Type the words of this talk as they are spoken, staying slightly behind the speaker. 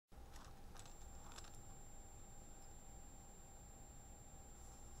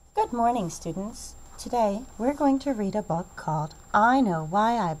Good morning, students. Today we're going to read a book called I Know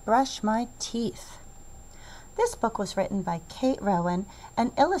Why I Brush My Teeth. This book was written by Rowan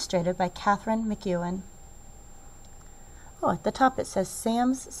and illustrated by Katharine McEwen. Oh, at the top it says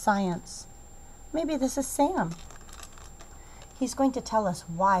Sam's Science. Maybe this is Sam. He's going to tell us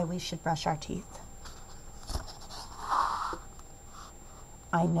why we should brush our teeth.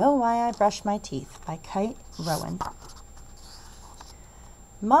 I Know Why I Brush My Teeth by Rowan.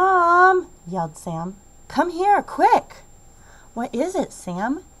 "Mom!" yelled Sam. "Come here, quick!" "What is it,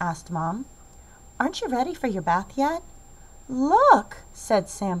 Sam?" asked Mom. "Aren't you ready for your bath yet?" "Look!" said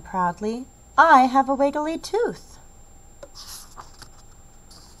Sam proudly. "I have a wiggly tooth."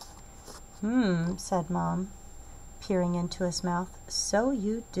 Said Mom, peering into his mouth. "So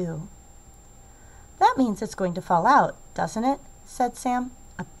you do." "That means it's going to fall out, doesn't it?" said Sam.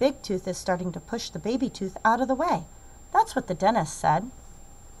 "A big tooth is starting to push the baby tooth out of the way. That's what the dentist said."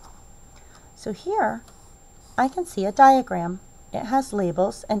 So here I can see a diagram. It has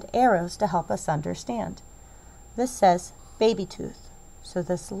labels and arrows to help us understand. This says baby tooth. So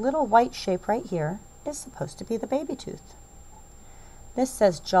this little white shape right here is supposed to be the baby tooth. This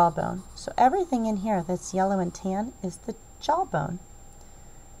says jawbone. So everything in here that's yellow and tan is the jawbone.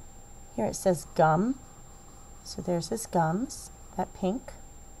 Here it says gum. So there's his gums, that pink.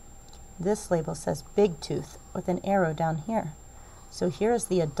 This label says big tooth with an arrow down here. So here is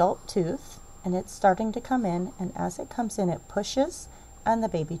the adult tooth, and it's starting to come in, and as it comes in it pushes, and the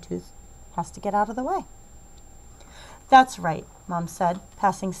baby tooth has to get out of the way. "That's right," Mom said,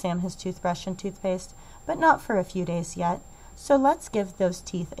 passing Sam his toothbrush and toothpaste, "but not for a few days yet. So let's give those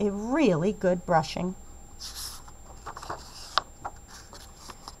teeth a really good brushing."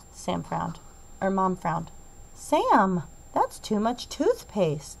 Mom frowned. "Sam, that's too much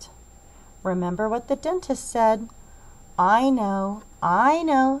toothpaste." "Remember what the dentist said." I know,"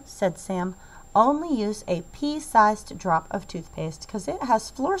 said Sam. "Only use a pea-sized drop of toothpaste because it has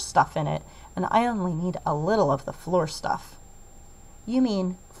floor stuff in it, and I only need a little of the floor stuff." "You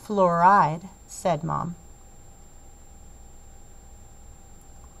mean fluoride," said Mom.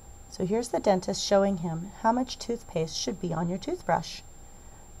 So here's the dentist showing him how much toothpaste should be on your toothbrush.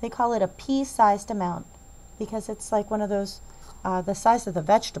 They call it a pea-sized amount because it's like one of those, the size of the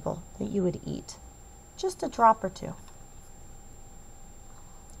vegetable that you would eat. Just a drop or two.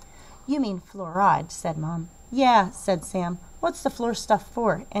 "You mean fluoride," said Mom. "Yeah," said Sam. "What's the floor stuff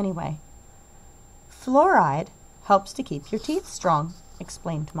for, anyway?" "Fluoride helps to keep your teeth strong,"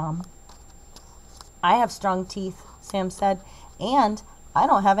 explained Mom. "I have strong teeth," Sam said, "and I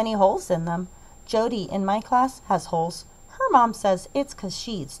don't have any holes in them. Jody in my class has holes. Her mom says it's 'cause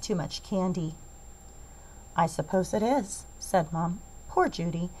she eats too much candy." "I suppose it is," said Mom. "Poor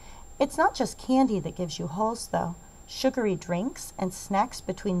Judy. It's not just candy that gives you holes, though. Sugary drinks and snacks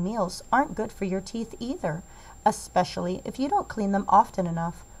between meals aren't good for your teeth either, especially if you don't clean them often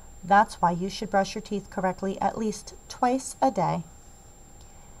enough. That's why you should brush your teeth correctly at least twice a day."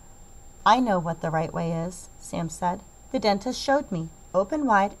 "I know what the right way is," Sam said. "The dentist showed me. Open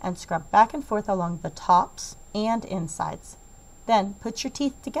wide and scrub back and forth along the tops and insides. Then put your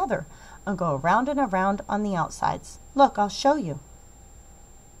teeth together and go around and around on the outsides. Look, I'll show you."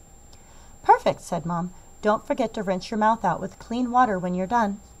 "Perfect," said Mom. "Don't forget to rinse your mouth out with clean water when you're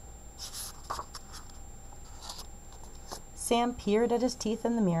done." Sam peered at his teeth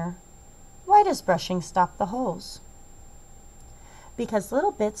in the mirror. "Why does brushing stop the holes?" "Because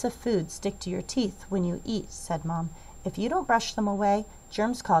little bits of food stick to your teeth when you eat," said Mom. "If you don't brush them away,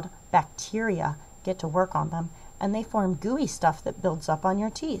 germs called bacteria get to work on them, and they form gooey stuff that builds up on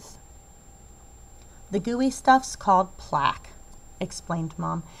your teeth." "The gooey stuff's called plaque," explained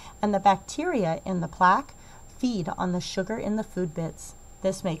Mom, "and the bacteria in the plaque feed on the sugar in the food bits.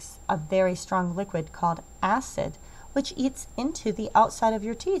 This makes a very strong liquid called acid, which eats into the outside of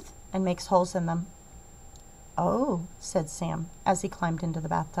your teeth and makes holes in them." "Oh," said Sam as he climbed into the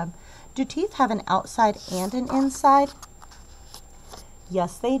bathtub. "Do teeth have an outside and an inside?"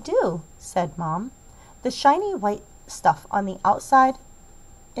 "Yes, they do," said Mom. "The shiny white stuff on the outside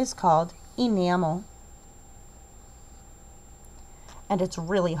is called enamel. And it's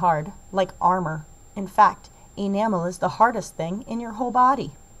really hard, like armor. In fact, enamel is the hardest thing in your whole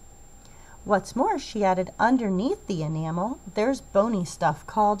body. What's more," she added, "underneath the enamel, there's bony stuff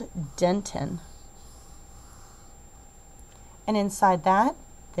called dentin. And inside that,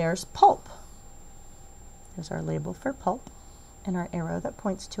 there's pulp." There's our label for pulp and our arrow that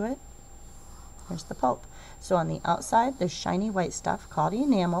points to it. Here's the pulp. So on the outside, there's shiny white stuff called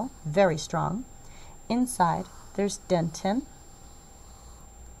enamel, very strong. Inside, there's dentin.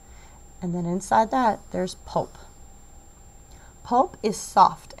 And then inside that, there's pulp. Pulp is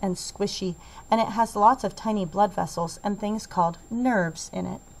soft and squishy, and it has lots of tiny blood vessels and things called nerves in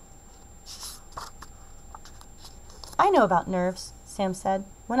it. I know about nerves, Sam said.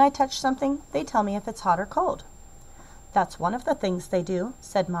 When I touch something, they tell me if it's hot or cold. That's one of the things they do,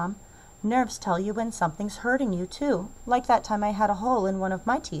 said Mom. Nerves tell you when something's hurting you, too, like that time I had a hole in one of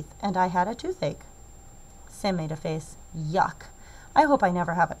my teeth and I had a toothache. Sam made a face. Yuck. I hope I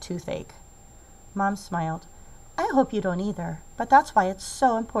never have a toothache. Mom smiled. I hope you don't either, but that's why it's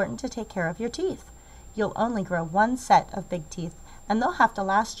so important to take care of your teeth. You'll only grow one set of big teeth, and they'll have to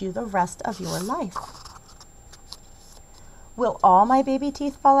last you the rest of your life. Will all my baby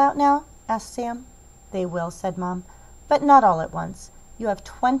teeth fall out now? Asked Sam. They will, said Mom, but not all at once. You have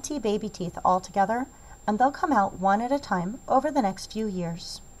 20 baby teeth altogether, and they'll come out one at a time over the next few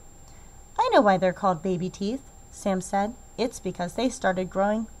years. I know why they're called baby teeth, Sam said. It's because they started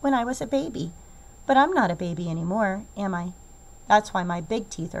growing when I was a baby. But I'm not a baby anymore, am I? That's why my big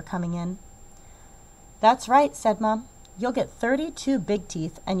teeth are coming in. That's right, said Mom. You'll get 32 big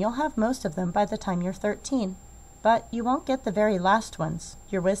teeth, and you'll have most of them by the time you're 13. But you won't get the very last ones,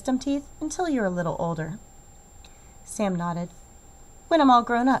 your wisdom teeth, until you're a little older. Sam nodded. When I'm all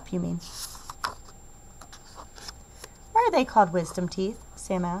grown up, you mean? Why are they called wisdom teeth?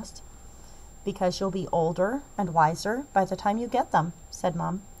 Sam asked. Because you'll be older and wiser by the time you get them, said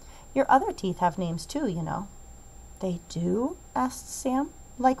Mom. Your other teeth have names too, you know. They do? Asked Sam.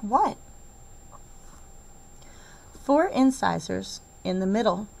 Like what? 4 incisors in the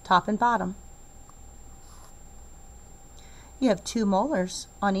middle, top and bottom. You have 2 molars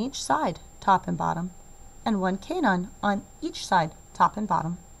on each side, top and bottom, and 1 canine on each side, top and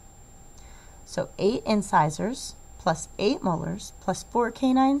bottom. So 8 incisors plus 8 molars plus 4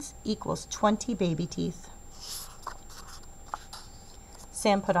 canines equals 20 baby teeth.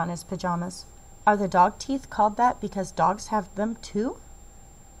 Sam put on his pajamas. Are the dog teeth called that because dogs have them too?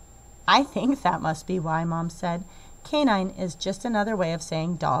 I think that must be why, Mom said. Canine is just another way of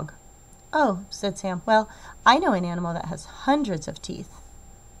saying dog. Oh, said Sam. Well, I know an animal that has hundreds of teeth.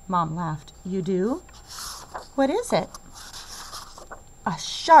 Mom laughed. You do? What is it? A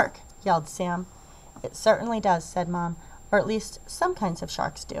shark, yelled Sam. It certainly does, said Mom, or at least some kinds of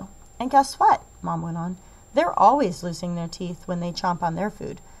sharks do. And guess what? Mom went on. They're always losing their teeth when they chomp on their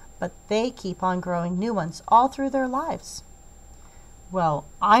food, but they keep on growing new ones all through their lives. Well,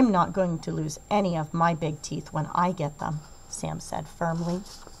 I'm not going to lose any of my big teeth when I get them, Sam said firmly.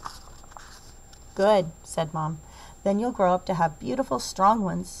 Good, said Mom. Then you'll grow up to have beautiful, strong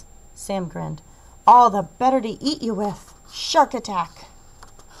ones. Sam grinned. All the better to eat you with. Shark attack.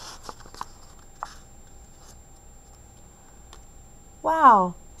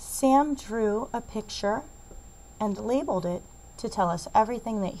 Wow, Sam drew a picture and labeled it to tell us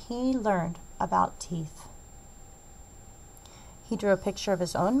everything that he learned about teeth. He drew a picture of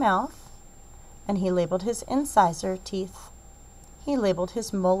his own mouth, and he labeled his incisor teeth. He labeled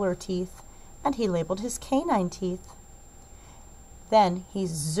his molar teeth, and he labeled his canine teeth. Then he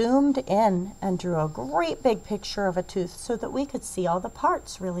zoomed in and drew a great big picture of a tooth so that we could see all the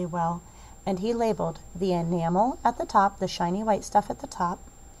parts really well. And he labeled the enamel at the top, the shiny white stuff at the top.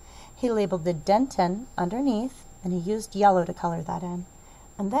 He labeled the dentin underneath, and he used yellow to color that in.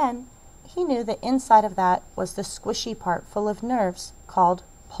 And then he knew that inside of that was the squishy part full of nerves called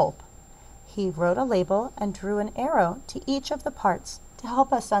pulp. He wrote a label and drew an arrow to each of the parts to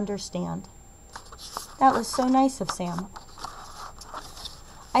help us understand. That was so nice of Sam.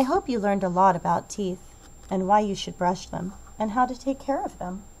 I hope you learned a lot about teeth and why you should brush them and how to take care of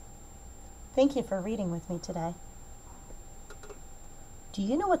them. Thank you for reading with me today. Do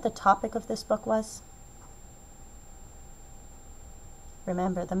you know what the topic of this book was?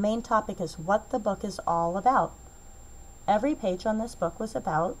 Remember, the main topic is what the book is all about. Every page on this book was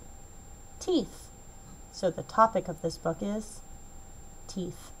about teeth. So the topic of this book is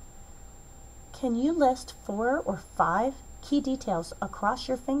teeth. Can you list 4 or 5 key details across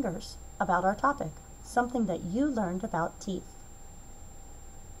your fingers about our topic? Something that you learned about teeth.